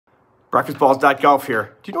Breakfastballs.golf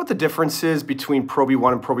here. Do you know what the difference is between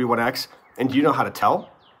ProV1 and ProV1X? And do you know how to tell?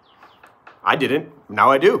 I didn't.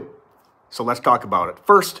 Now I do. So let's talk about it.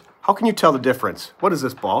 First, how can you tell the difference? What is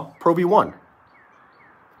this ball? ProV1.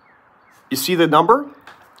 You see the number?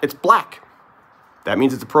 It's black. That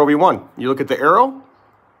means it's a ProV1. You look at the arrow?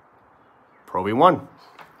 ProV1.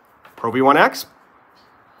 ProV1X?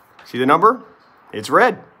 See the number? It's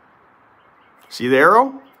red. See the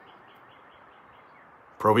arrow?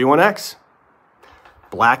 ProV1X.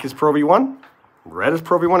 Black is ProV1, red is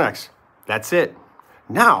ProV1X. That's it.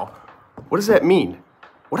 Now, what does that mean?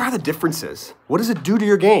 What are the differences? What does it do to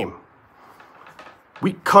your game?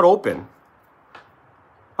 We cut open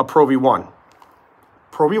a ProV1.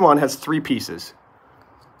 ProV1 has 3 pieces.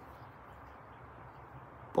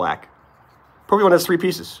 Black. ProV1 has 3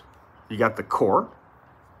 pieces. You got the core,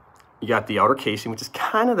 you got the outer casing, which is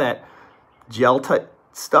kind of that gel type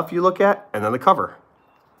stuff you look at, and then the cover.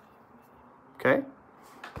 Okay?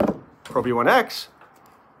 ProV1X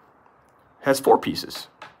has 4 pieces.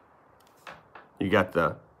 You got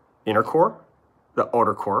the inner core, the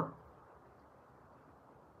outer core,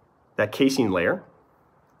 that casing layer,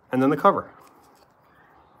 and then the cover.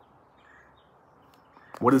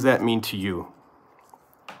 What does that mean to you?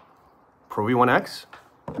 ProV1X,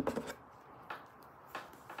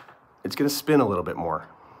 it's going to spin a little bit more.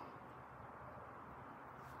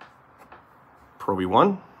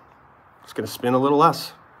 ProV1, it's going to spin a little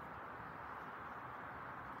less.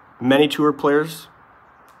 Many tour players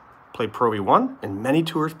play ProV1, and many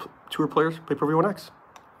tour players play ProV1X.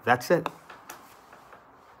 That's it.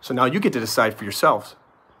 So now you get to decide for yourselves.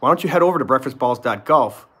 Why don't you head over to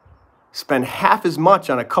breakfastballs.golf, spend half as much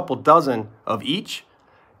on a couple dozen of each,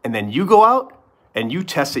 and then you go out and you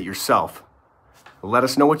test it yourself. Let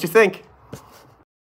us know what you think.